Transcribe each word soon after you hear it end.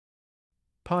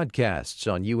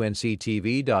Podcasts on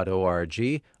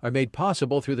UNCTV.org are made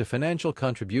possible through the financial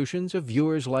contributions of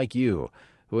viewers like you,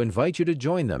 who invite you to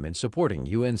join them in supporting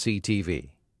UNC-TV.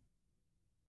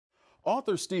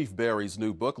 Author Steve Barry's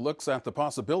new book looks at the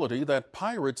possibility that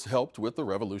pirates helped with the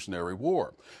Revolutionary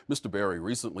War. Mr. Barry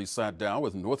recently sat down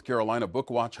with North Carolina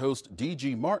BOOKWATCH host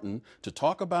D.G. Martin to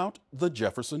talk about the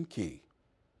Jefferson Key.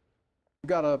 We've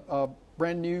got a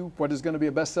brand new, what is going to be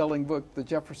a best-selling book, The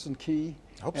Jefferson Key.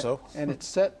 Hope so. And it's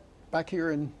set back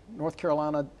here in North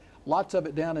Carolina, lots of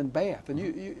it down in Bath. And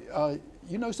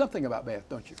you know something about Bath,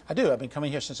 don't you? I do. I've been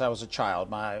coming here since I was a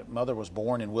child. My mother was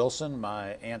born in Wilson.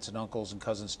 My aunts and uncles and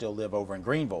cousins still live over in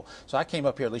Greenville. So I came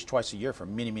up here at least twice a year for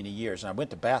many, many years. And I went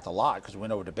to Bath a lot because we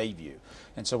went over to Bayview.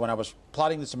 And so when I was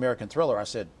plotting this American thriller, I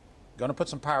said, going to put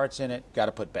some pirates in it, got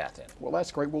to put Bath in it. Well,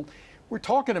 that's great. Well, we're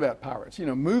talking about pirates. You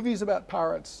know, movies about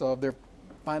pirates. They're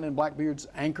finding Blackbeard's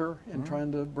anchor and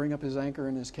trying to bring up his anchor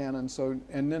in his cannon. So,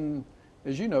 and then,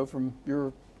 as you know from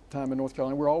your time in North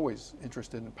Carolina, we're always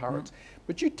interested in pirates.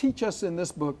 But you teach us in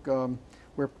this book,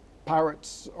 where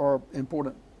pirates are an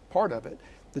important part of it,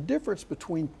 the difference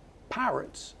between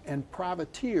pirates and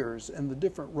privateers and the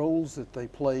different roles that they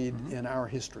played in our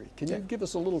history. Can you give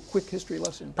us a little quick history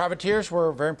lesson? Privateers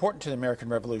were very important to the American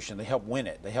Revolution. They helped win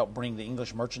it. They helped bring the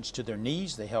English merchants to their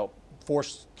knees. They helped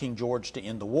force King George to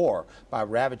end the war by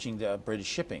ravaging the British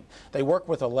shipping. They work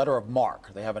with a letter of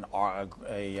marque. They have an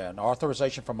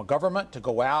authorization from a government to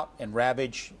go out and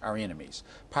ravage our enemies.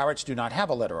 Pirates do not have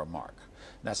a letter of marque.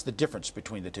 That's the difference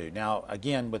between the two. Now,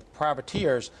 again, with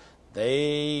privateers,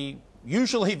 they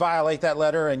usually violate that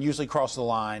letter and usually cross the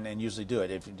line and usually do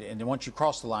it. And then once you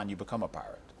cross the line, you become a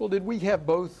pirate. Well, did we have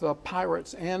both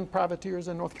pirates and privateers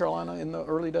in North Carolina in the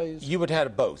early days? You would have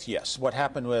had both, yes. What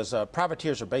happened was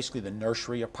privateers are basically the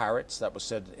nursery of pirates. That was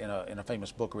said in a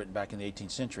famous book written back in the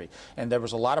 18th century. And there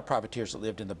was a lot of privateers that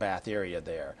lived in the Bath area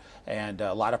there. And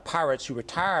a lot of pirates who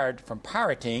retired from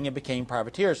pirating and became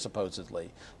privateers,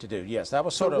 supposedly, to do. Yes, that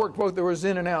was sort of... So it worked both, there was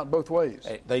in and out both ways.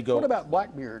 They go. What about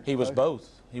Blackbeard? He was both.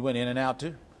 He went in and out,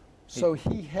 too. So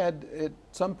he had, at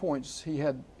some points, he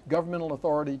had governmental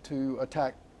authority to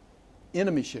attack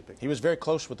enemy shipping. He was very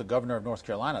close with the governor of North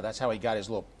Carolina. That's how he got his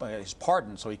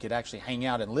pardon, so he could actually hang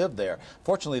out and live there.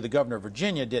 Fortunately, the governor of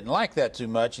Virginia didn't like that too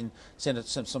much and sent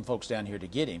some folks down here to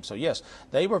get him. So yes,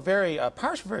 they were very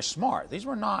pirates were very smart. These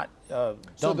were not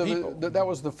dumb people. That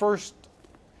was the first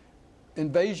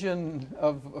invasion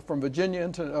from Virginia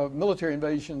into military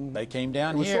invasion. They came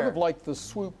down here. It was sort of like the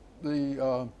swoop.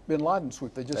 The bin Laden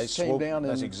swoop. They just came down and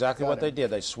that's exactly what they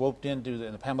did. They swooped into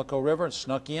the Pamlico River and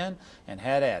snuck in and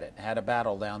had at it, had a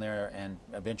battle down there, and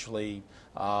eventually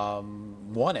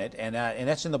won it. And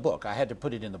that's in the book. I had to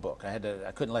put it in the book. I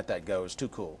couldn't let that go. It was too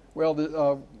cool.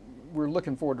 Well, we're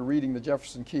looking forward to reading the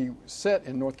Jefferson Key, set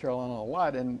in North Carolina a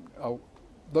lot, and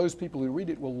those people who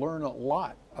read it will learn a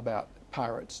lot about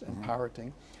pirates and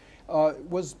pirating.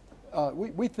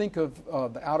 We think of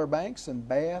the Outer Banks and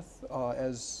Bath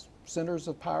as centers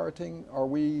of pirating.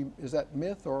 Is that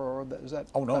myth or is that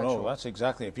Oh, no, factual? no, that's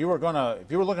exactly. If you were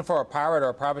looking for a pirate or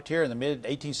a privateer in the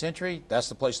mid-18th century, that's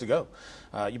the place to go.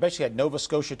 You basically had Nova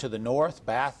Scotia to the north,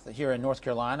 Bath here in North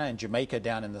Carolina, and Jamaica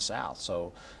down in the south.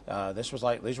 So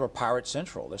these were pirate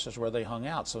central. This is where they hung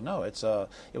out. So no, it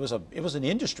was an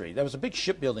industry. There was a big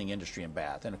shipbuilding industry in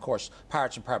Bath, and of course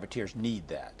pirates and privateers need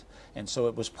that. And so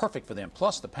it was perfect for them.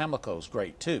 Plus the Pamlico is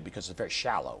great too because it's very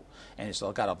shallow, and it's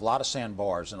got a lot of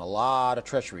sandbars and a lot of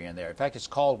treachery in there. In fact, it's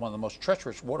called one of the most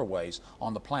treacherous waterways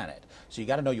on the planet. So you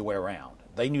got to know your way around.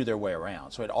 They knew their way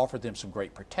around, so it offered them some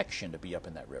great protection to be up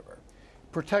in that river.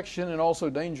 Protection and also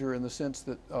danger in the sense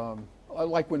that,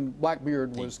 like when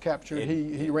Blackbeard was captured,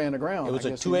 he ran aground. It was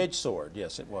a two-edged sword.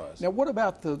 Yes, it was. Now, what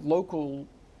about the local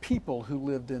people who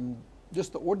lived in?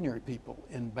 Just the ordinary people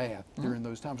in Bath during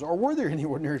those times, or were there any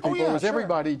ordinary people? Yeah, or was sure.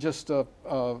 everybody just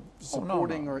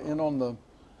supporting or in on the?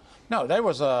 No, there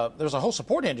was a whole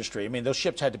support industry. I mean, those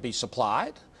ships had to be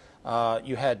supplied.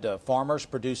 You had farmers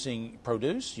producing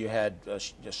produce. You had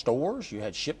stores. You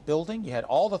had shipbuilding. You had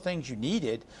all the things you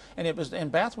needed,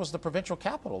 and Bath was the provincial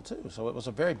capital too. So it was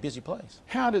a very busy place.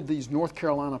 How did these North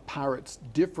Carolina pirates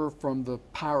differ from the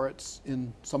pirates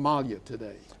in Somalia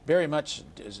today? Very much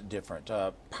different.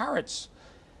 Pirates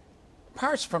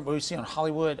from what we see on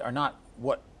Hollywood are not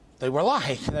what they were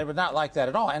like. They were not like that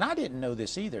at all. And I didn't know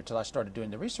this either until I started doing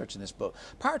the research in this book.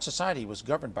 Pirate society was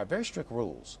governed by very strict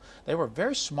rules. They were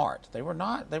very smart. They were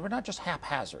not just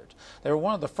haphazard. They were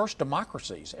one of the first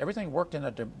democracies. Everything worked in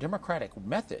a democratic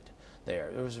method there.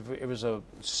 It was a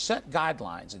set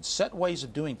guidelines and set ways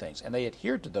of doing things, and they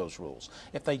adhered to those rules.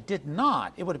 If they did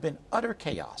not, it would have been utter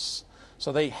chaos.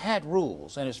 So they had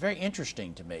rules, and it's very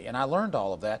interesting to me. And I learned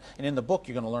all of that. And in the book,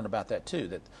 you're going to learn about that too.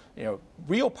 That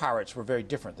real pirates were very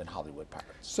different than Hollywood pirates.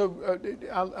 So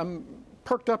I'm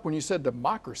perked up when you said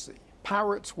democracy.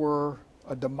 Pirates were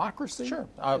a democracy? Sure.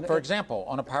 For example,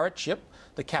 on a pirate ship,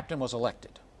 the captain was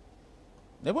elected.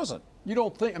 It wasn't. You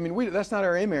don't think? I mean, that's not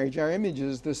our image. Our image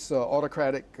is this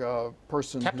autocratic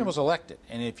person. Captain was elected,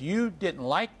 and if they didn't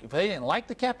like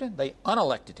the captain, they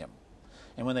unelected him.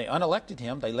 And when they unelected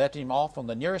him, they let him off on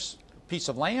the nearest piece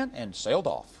of land and sailed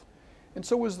off. And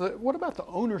so what about the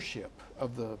ownership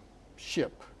of the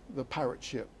ship, the pirate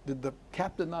ship? Did the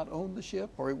captain not own the ship,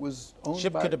 or it was owned by...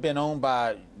 Ship could have been owned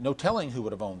by no telling who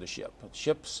would have owned the ship.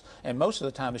 Ships, and most of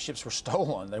the time the ships were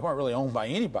stolen. They weren't really owned by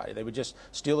anybody. They would just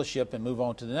steal a ship and move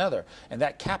on to another. And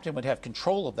that captain would have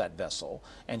control of that vessel,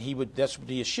 and that would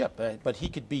be his ship. But he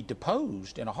could be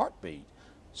deposed in a heartbeat,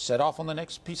 set off on the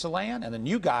next piece of land, and the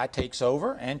new guy takes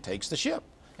over and takes the ship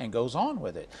and goes on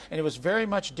with it. And it was very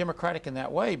much democratic in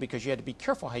that way because you had to be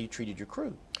careful how you treated your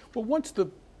crew. Well, once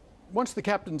the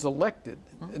captain's elected,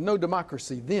 no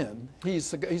democracy then.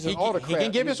 He's an autocrat. He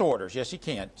can give his orders. Yes, he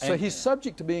can. So he's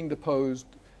subject to being deposed,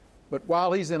 but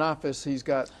while he's in office, he's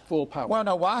got full power. Well,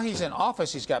 no, while he's in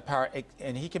office, he's got power,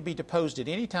 and he can be deposed at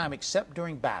any time except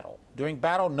during battle. During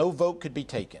battle, no vote could be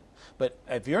taken. But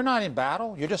if you're not in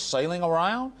battle, you're just sailing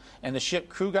around, and the ship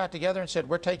crew got together and said,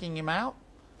 we're taking him out,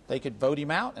 they could vote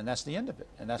him out, and that's the end of it.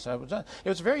 And that's how it was done. It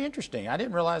was very interesting. I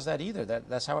didn't realize that either.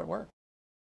 That's how it worked.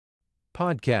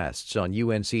 Podcasts on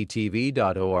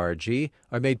UNC-TV.org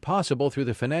are made possible through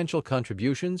the financial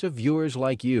contributions of viewers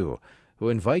like you, who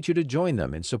invite you to join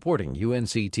them in supporting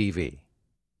UNC-TV.